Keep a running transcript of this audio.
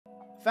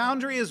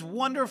Foundry is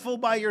wonderful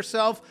by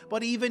yourself,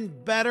 but even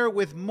better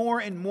with more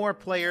and more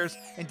players.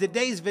 In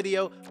today's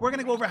video, we're going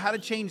to go over how to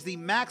change the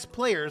max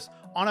players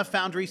on a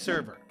Foundry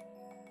server.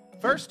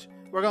 First,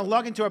 we're going to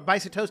log into our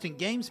Basic Toasting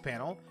Games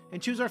panel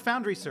and choose our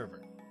Foundry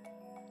server.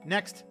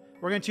 Next,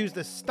 we're going to choose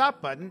the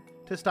Stop button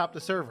to stop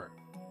the server.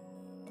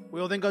 We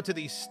will then go to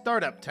the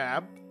Startup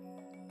tab,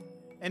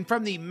 and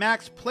from the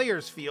Max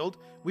Players field,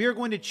 we are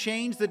going to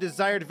change the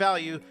desired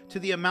value to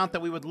the amount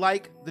that we would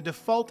like. The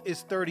default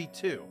is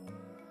 32.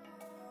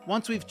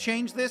 Once we've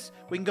changed this,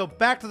 we can go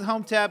back to the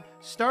Home tab,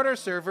 start our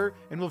server,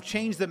 and we'll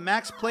change the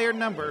max player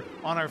number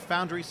on our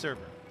Foundry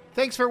server.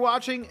 Thanks for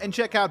watching, and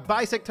check out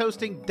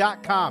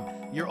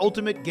bisectoasting.com, your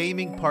ultimate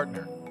gaming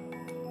partner.